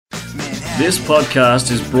This podcast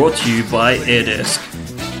is brought to you by AirDesk,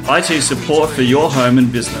 IT support for your home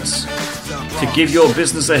and business. To give your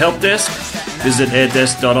business a help desk, visit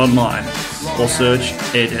airdesk.online or search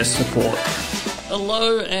AirDesk support.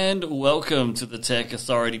 Hello and welcome to the Tech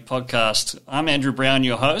Authority podcast. I'm Andrew Brown,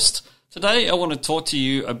 your host. Today I want to talk to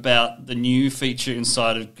you about the new feature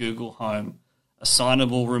inside of Google Home,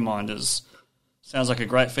 assignable reminders. Sounds like a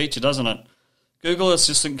great feature, doesn't it? Google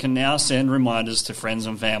Assistant can now send reminders to friends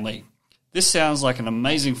and family. This sounds like an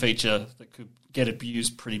amazing feature that could get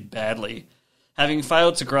abused pretty badly. Having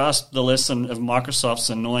failed to grasp the lesson of Microsoft's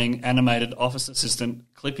annoying animated Office assistant,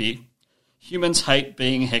 Clippy, humans hate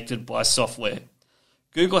being heckled by software.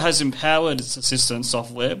 Google has empowered its assistant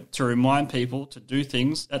software to remind people to do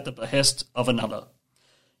things at the behest of another.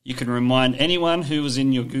 You can remind anyone who was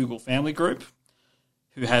in your Google family group,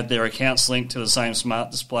 who had their accounts linked to the same smart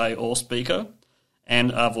display or speaker,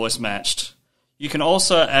 and are voice matched. You can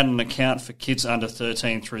also add an account for kids under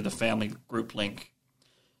 13 through the family group link.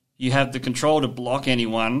 You have the control to block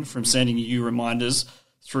anyone from sending you reminders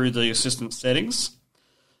through the assistant settings,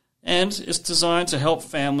 and it's designed to help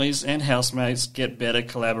families and housemates get better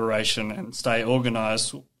collaboration and stay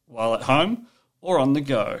organised while at home or on the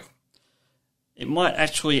go. It might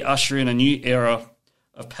actually usher in a new era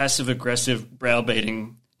of passive-aggressive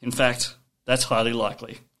browbeating. In fact, that's highly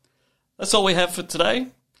likely. That's all we have for today.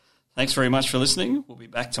 Thanks very much for listening. We'll be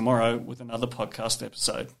back tomorrow with another podcast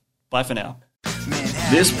episode. Bye for now.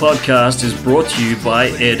 This podcast is brought to you by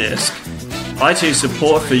AirDesk, IT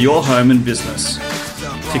support for your home and business.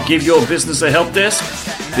 To give your business a help desk,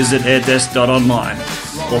 visit airdesk.online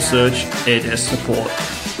or search AirDesk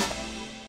support.